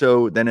even more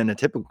so than in a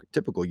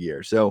typical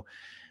year. So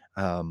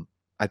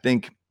I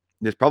think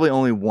there's probably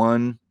only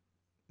one,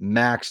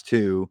 max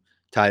 2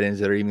 tight ends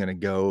that are even going to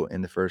go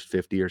in the first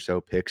 50 or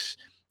so picks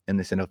in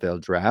this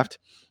NFL draft.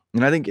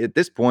 And I think at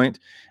this point,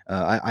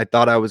 I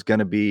thought I was going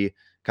to be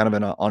kind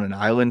of on an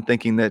island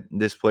thinking that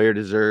this player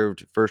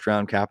deserved first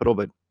round capital,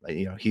 but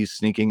he's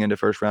sneaking into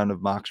first round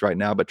of mocks right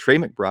now. But Trey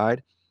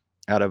McBride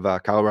out of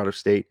Colorado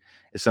State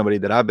is somebody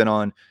that I've been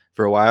on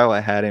for a while. I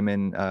had him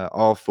in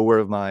all 4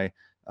 of my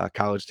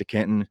college to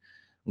Canton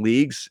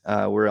leagues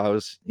where I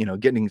was,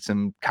 getting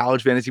some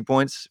college fantasy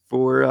points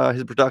for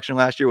his production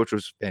last year, which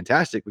was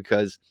fantastic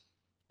because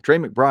Trey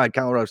McBride,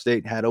 Colorado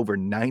State, had over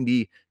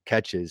 90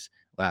 catches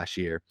last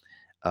year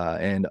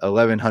and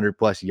 1,100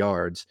 plus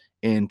yards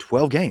in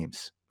 12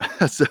 games.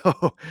 So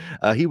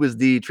he was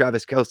the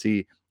Travis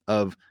Kelce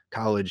of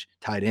college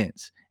tight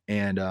ends.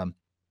 And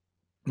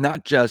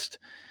not just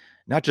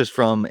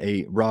from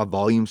a raw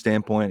volume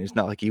standpoint. It's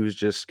not like he was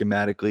just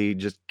schematically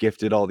just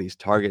gifted all these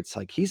targets.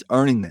 Like he's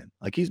earning them.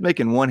 Like he's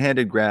making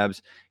one-handed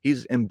grabs.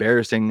 He's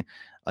embarrassing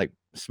like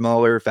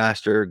smaller,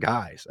 faster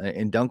guys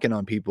and dunking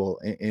on people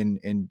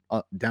in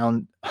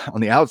down on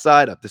the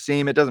outside, up the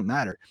seam. It doesn't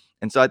matter.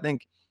 And so I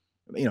think,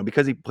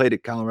 because he played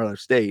at Colorado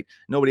State,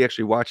 nobody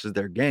actually watches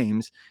their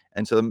games.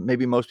 And so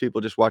maybe most people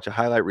just watch a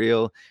highlight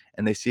reel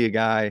and they see a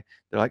guy,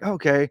 they're like,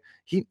 okay,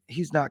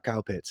 he's not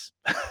Kyle Pitts.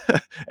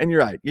 And you're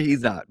right,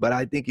 he's not. But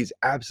I think he's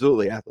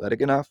absolutely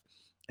athletic enough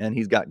and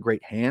he's got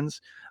great hands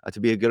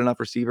to be a good enough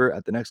receiver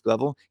at the next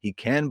level. He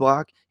can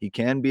block. He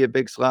can be a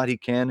big slot. He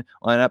can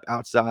line up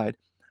outside.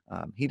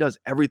 He does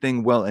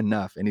everything well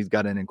enough, and he's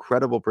got an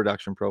incredible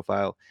production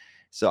profile.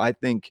 So I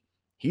think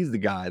he's the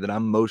guy that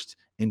I'm most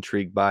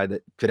intrigued by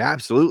that could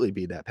absolutely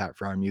be that Pat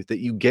Freiermuth that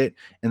you get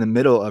in the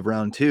middle of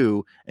round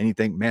 2 and you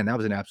think, man, that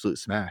was an absolute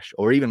smash,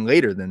 or even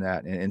later than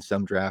that in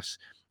some drafts,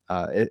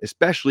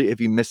 especially if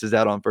he misses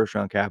out on first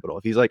round capital.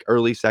 If he's like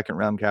early second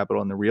round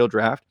capital in the real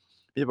draft,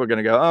 people are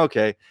going to go, oh,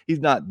 okay, he's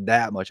not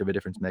that much of a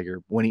difference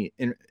maker when he,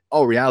 in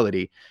all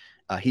reality,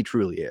 he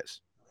truly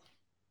is.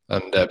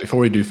 And before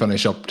we do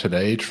finish up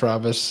today,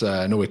 Travis,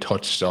 I know we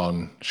touched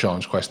on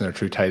Sean's question there,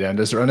 true tight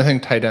end. Is there anything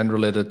tight end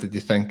related that you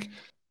think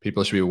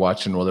people should be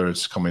watching, whether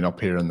it's coming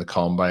up here in the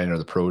combine or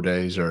the pro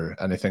days or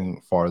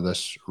anything for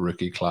this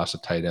rookie class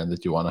of tight end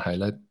that you want to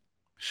highlight?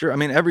 Sure. I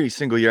mean, every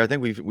single year, I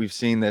think we've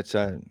seen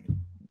that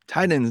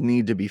tight ends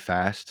need to be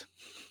fast.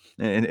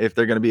 And if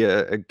they're going to be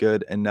a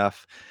good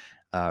enough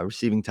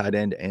receiving tight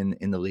end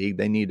in the league,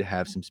 they need to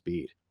have some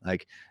speed.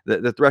 Like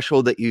the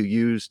threshold that you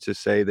use to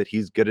say that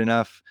he's good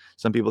enough.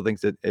 Some people think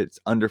that it's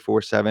under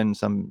 4.7.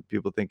 Some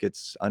people think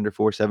it's under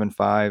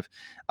 4.75.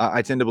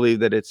 I tend to believe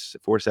that it's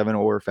 4.7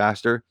 or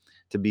faster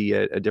to be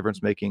a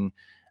difference-making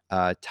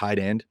tight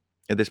end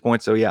at this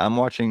point. So yeah, I'm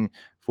watching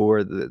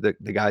for the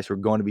guys who are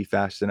going to be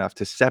fast enough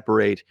to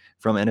separate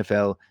from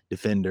NFL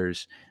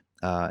defenders.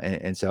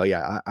 And so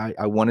yeah,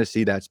 I want to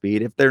see that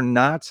speed. If they're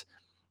not,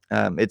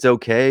 it's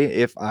okay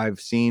if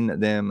I've seen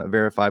them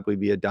verifiably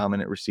be a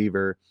dominant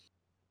receiver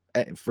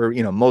for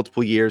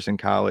multiple years in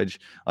college.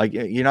 Like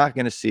you're not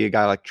going to see a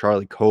guy like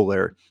Charlie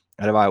Kohler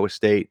out of Iowa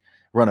State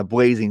run a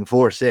blazing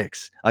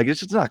 4.6. Like it's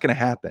just not going to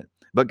happen.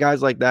 But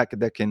guys like that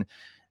can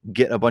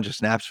get a bunch of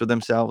snaps for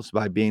themselves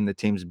by being the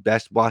team's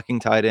best blocking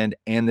tight end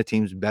and the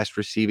team's best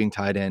receiving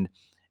tight end,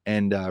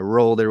 and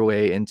roll their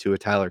way into a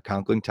Tyler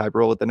Conklin type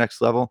role at the next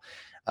level.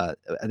 I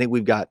think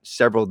we've got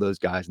several of those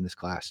guys in this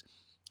class.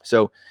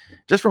 So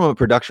just from a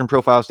production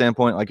profile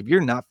standpoint, like if you're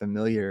not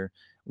familiar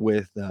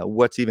with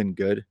what's even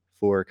good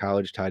for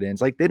college tight ends,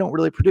 like they don't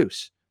really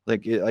produce.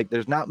 Like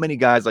there's not many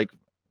guys like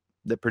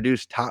that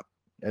produce top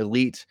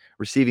elite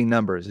receiving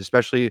numbers,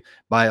 especially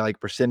by like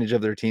percentage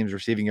of their team's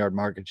receiving yard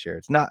market share.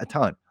 It's not a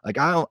ton. Like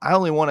I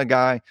only want a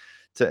guy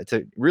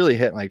to really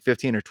hit like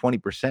 15 or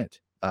 20%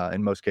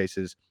 in most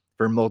cases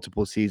for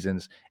multiple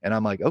seasons. And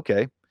I'm like,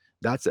 okay,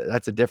 that's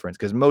a difference,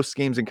 because most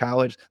schemes in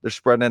college, they're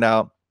spreading it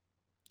out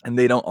and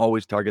they don't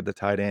always target the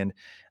tight end.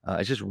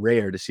 It's just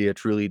rare to see a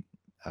truly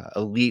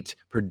elite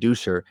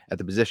producer at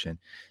the position.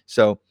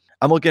 So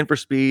I'm looking for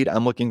speed.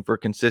 I'm looking for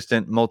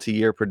consistent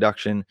multi-year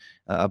production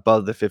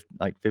above the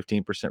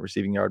 15%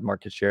 receiving yard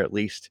market share at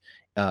least.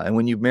 And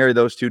when you marry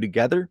those two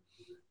together,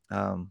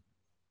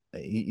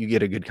 you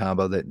get a good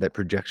combo that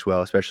projects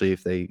well, especially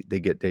if they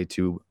get day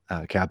 2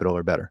 capital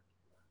or better.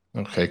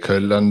 Okay,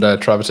 cool. And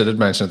Travis, I did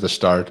mention at the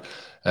start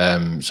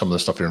some of the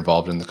stuff you're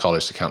involved in the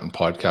College Accountant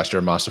podcast. You're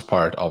a massive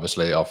part,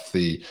 obviously, of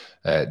the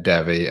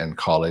Devy and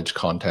college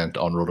content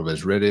on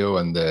RotoViz Radio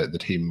and the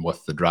team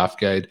with the draft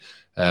guide.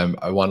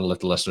 I want to let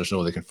the listeners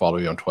know they can follow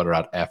you on Twitter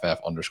at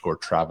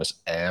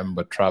 @FF_TravisM.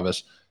 But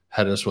Travis,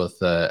 hit us with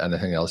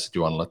anything else that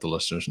you want to let the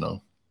listeners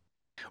know.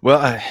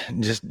 Well,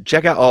 just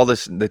check out all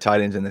the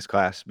tight ends in this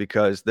class,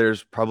 because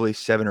there's probably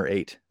 7 or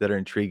 8 that are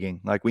intriguing.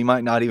 Like, we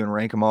might not even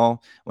rank them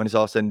all when it's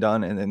all said and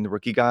done in the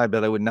rookie guide,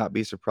 but I would not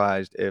be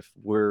surprised if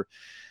we're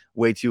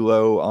way too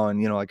low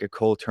on, like a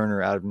Cole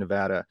Turner out of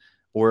Nevada,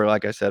 or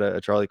like I said, a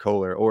Charlie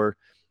Kohler, or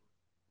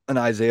an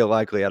Isaiah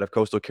Likely out of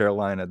Coastal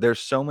Carolina. There's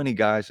so many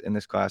guys in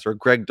this class, or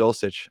Greg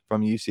Dulcich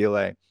from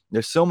UCLA.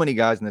 There's so many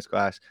guys in this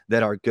class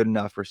that are good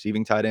enough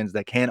receiving tight ends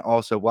that can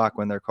also block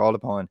when they're called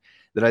upon,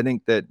 that I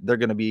think that there's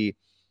going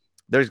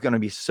to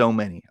be so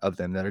many of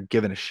them that are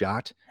given a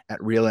shot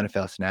at real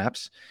NFL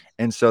snaps.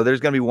 And so there's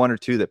going to be 1 or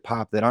 2 that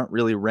pop that aren't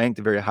really ranked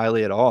very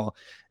highly at all.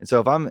 And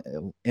so if I'm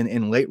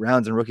in late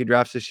rounds in rookie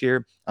drafts this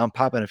year, I'm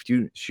popping a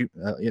few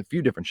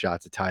different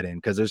shots at tight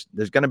end, because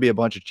there's going to be a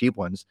bunch of cheap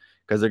ones,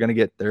 because they're going to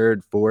get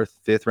 3rd, 4th,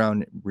 5th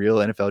round real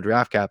NFL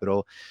draft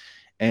capital.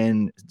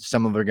 And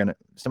some of them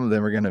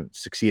are going to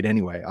succeed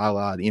anyway, a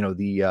la,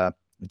 the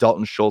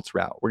Dalton Schultz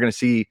route. We're going to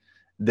see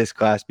this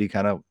class be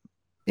kind of,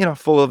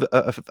 full of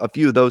a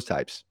few of those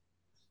types.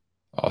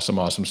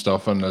 Awesome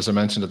stuff. And as I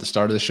mentioned at the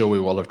start of the show, we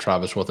will have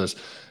Travis with us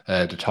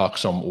to talk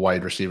some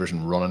wide receivers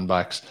and running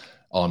backs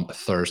on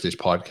Thursday's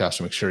podcast.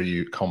 So make sure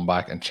you come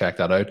back and check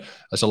that out.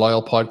 As a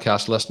loyal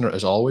podcast listener,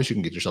 as always, you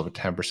can get yourself a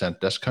 10%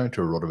 discount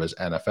to a RotoViz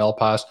NFL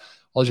Pass.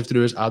 All you have to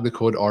do is add the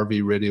code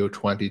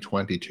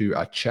RVRadio2022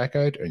 at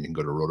checkout, and you can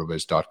go to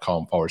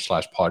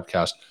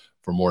rotoviz.com/podcast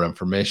for more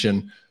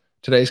information.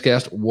 Today's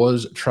guest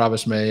was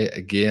Travis May,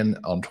 again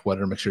on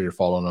Twitter. Make sure you're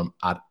following him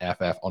at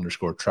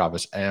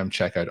 @FF_TravisM.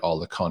 Check out all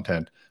the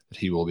content that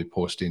he will be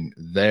posting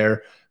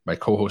there. My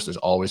co-host, as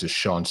always, is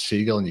Shawn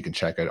Siegele, and you can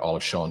check out all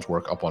of Shawn's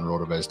work up on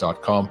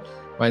rotoviz.com.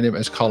 My name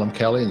is Colin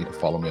Kelly, and you can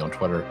follow me on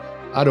Twitter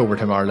at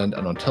Overtime Ireland.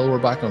 And until we're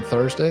back on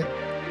Thursday,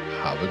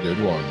 have a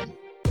good one.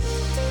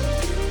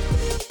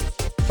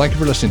 Thank you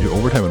for listening to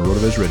Overtime on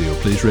RotoViz Radio.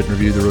 Please rate and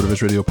review the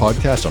RotoViz Radio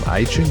podcast on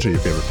iTunes or your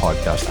favorite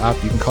podcast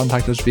app. You can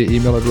contact us via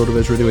email at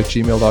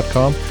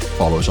rotovizradio@gmail.com.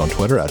 Follow us on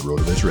Twitter at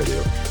RotoViz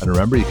Radio. And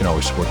remember, you can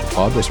always support the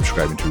pod by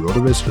subscribing to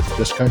RotoViz with a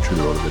discount through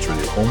the RotoViz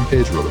Radio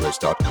homepage,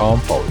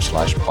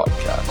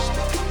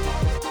 rotoviz.com/podcast.